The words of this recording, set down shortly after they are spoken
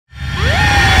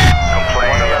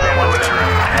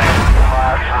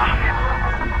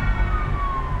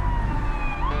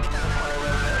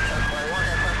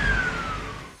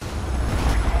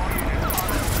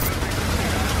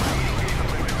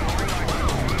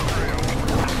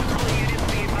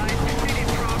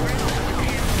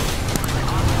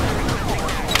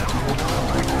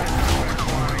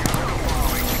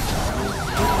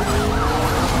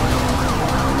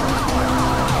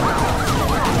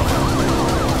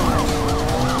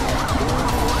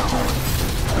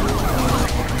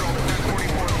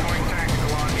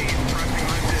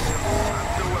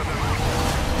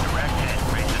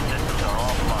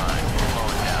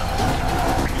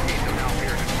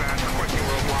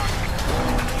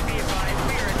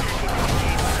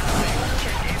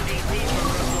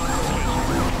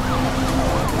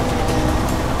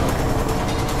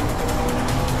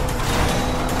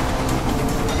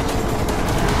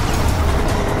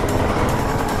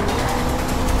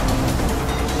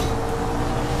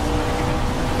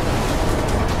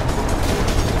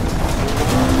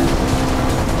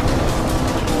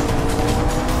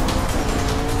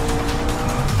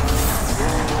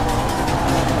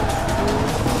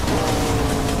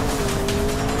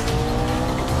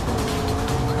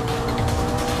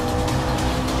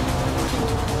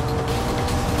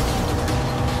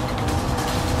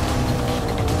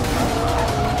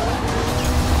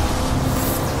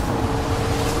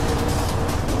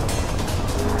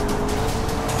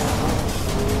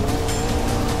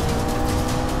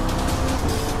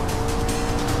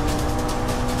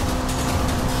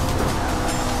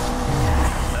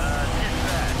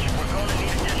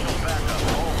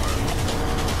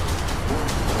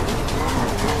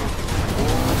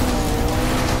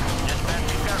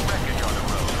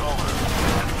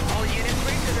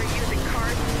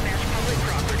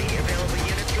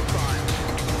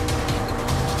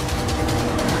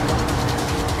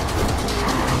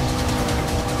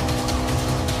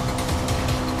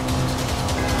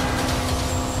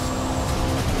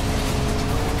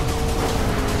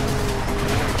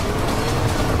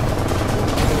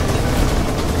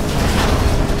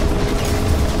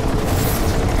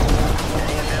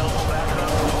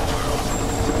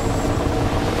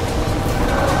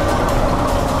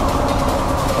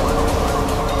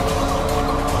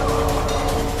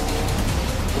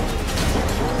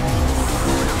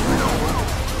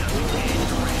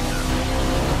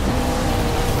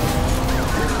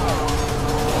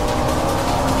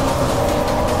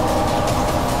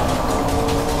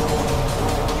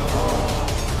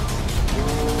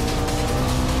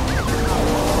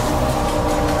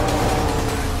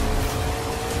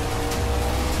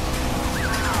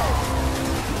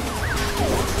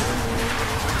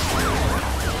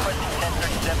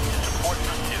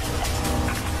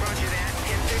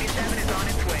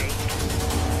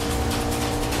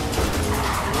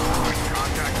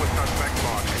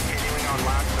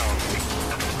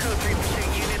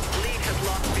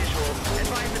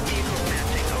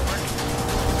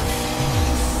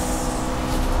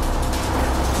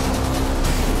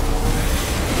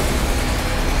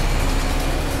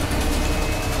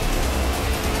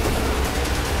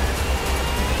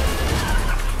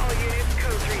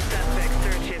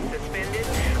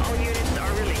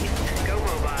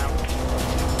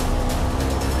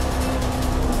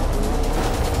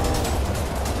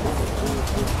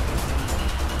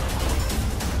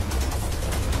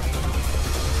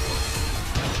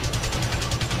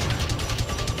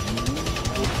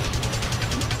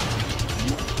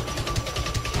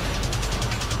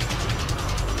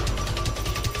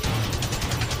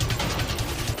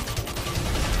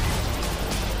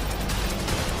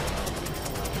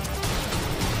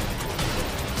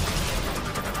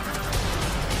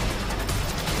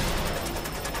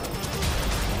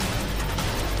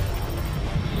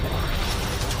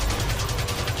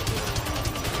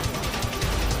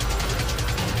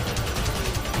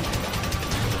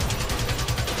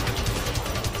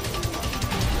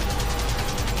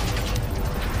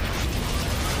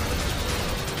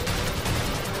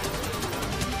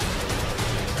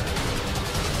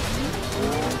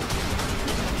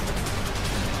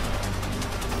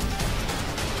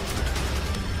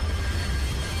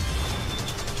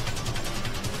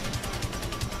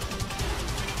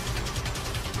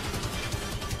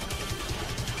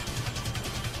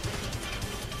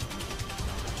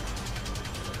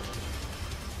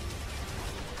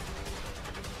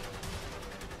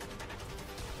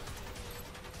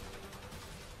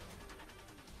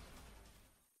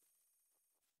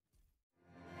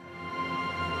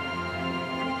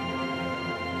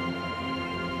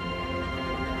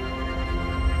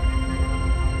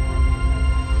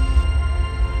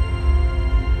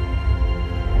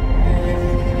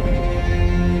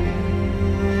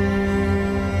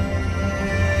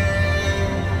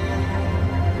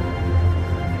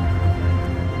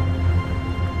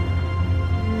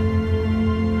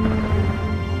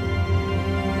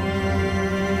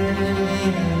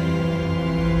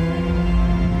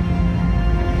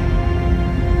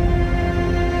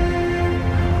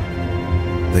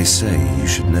They say you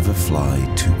should never fly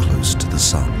too close to the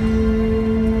sun.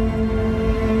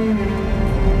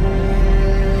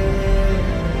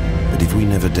 But if we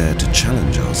never dare to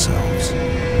challenge ourselves,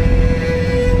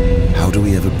 how do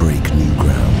we ever break new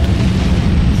ground?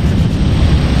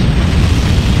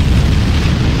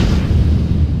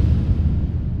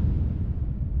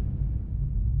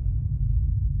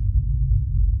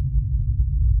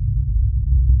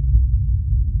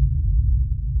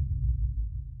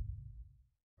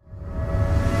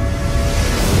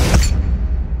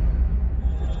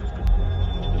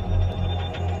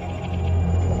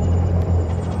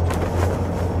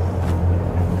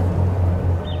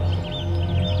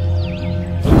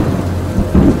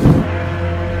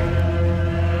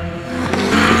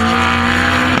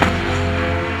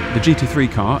 The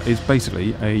GT3 car is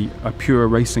basically a pure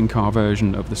racing car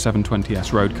version of the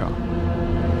 720S road car.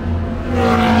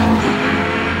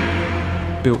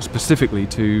 Built specifically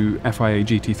to FIA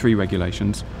GT3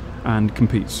 regulations and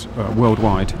competes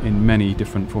worldwide in many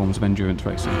different forms of endurance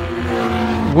racing.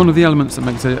 One of the elements that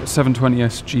makes a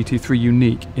 720S GT3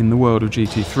 unique in the world of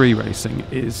GT3 racing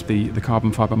is the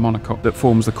carbon fibre monocoque that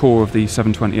forms the core of the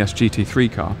 720S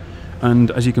GT3 car.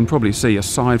 And as you can probably see,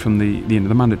 aside from the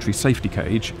mandatory safety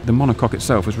cage, the monocoque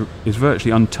itself is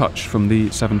virtually untouched from the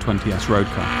 720S road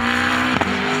car.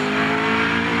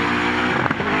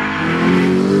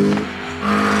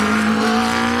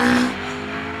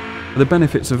 The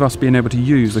benefits of us being able to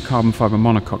use the carbon fibre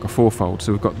monocoque are fourfold.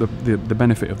 So we've got the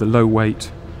benefit of the low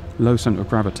weight, low centre of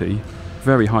gravity,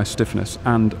 very high stiffness,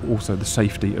 and also the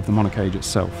safety of the monocage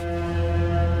itself.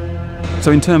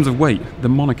 So in terms of weight, the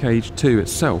monocage 2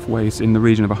 itself weighs in the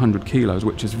region of 100 kilos,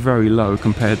 which is very low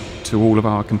compared to all of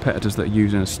our competitors that are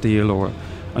using a steel or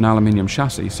an aluminium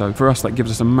chassis. So for us, that gives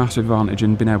us a massive advantage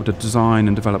in being able to design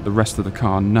and develop the rest of the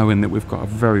car, knowing that we've got a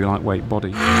very lightweight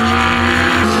body.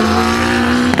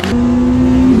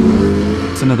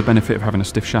 Another benefit of having a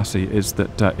stiff chassis is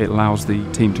that it allows the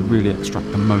team to really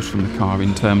extract the most from the car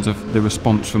in terms of the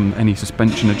response from any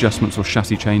suspension adjustments or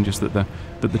chassis changes that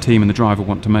the team and the driver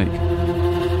want to make.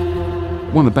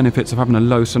 One of the benefits of having a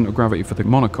low centre of gravity for the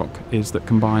monocoque is that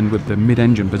combined with the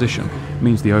mid-engine position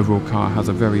means the overall car has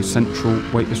a very central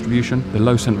weight distribution. The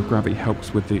low centre of gravity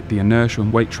helps with the inertia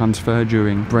and weight transfer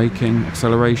during braking,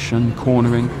 acceleration,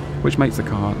 cornering, which makes the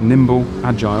car nimble,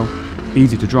 agile,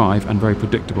 easy to drive and very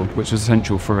predictable, which is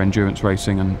essential for endurance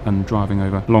racing and driving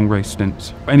over long race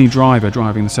stints. Any driver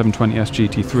driving the 720S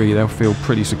GT3, they'll feel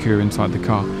pretty secure inside the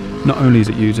car. Not only is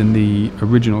it using the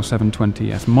original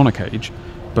 720S monocage,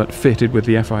 but fitted with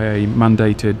the FIA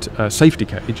mandated safety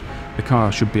cage, the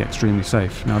car should be extremely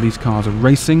safe. Now these cars are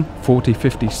racing 40,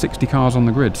 50, 60 cars on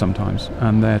the grid sometimes,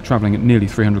 and they're travelling at nearly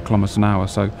 300 kilometers an hour,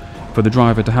 so for the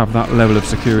driver to have that level of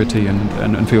security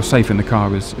and feel safe in the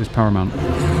car is paramount.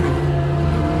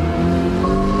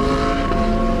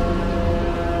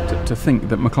 To think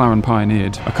that McLaren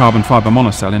pioneered a carbon fibre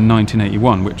monocell in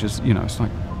 1981, which is, it's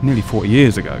like nearly 40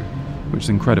 years ago, which is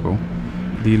incredible.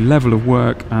 The level of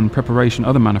work and preparation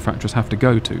other manufacturers have to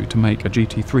go to make a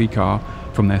GT3 car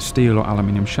from their steel or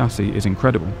aluminium chassis is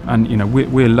incredible. And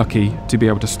we're lucky to be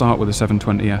able to start with a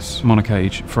 720S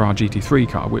monocage for our GT3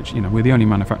 car, which we're the only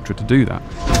manufacturer to do that.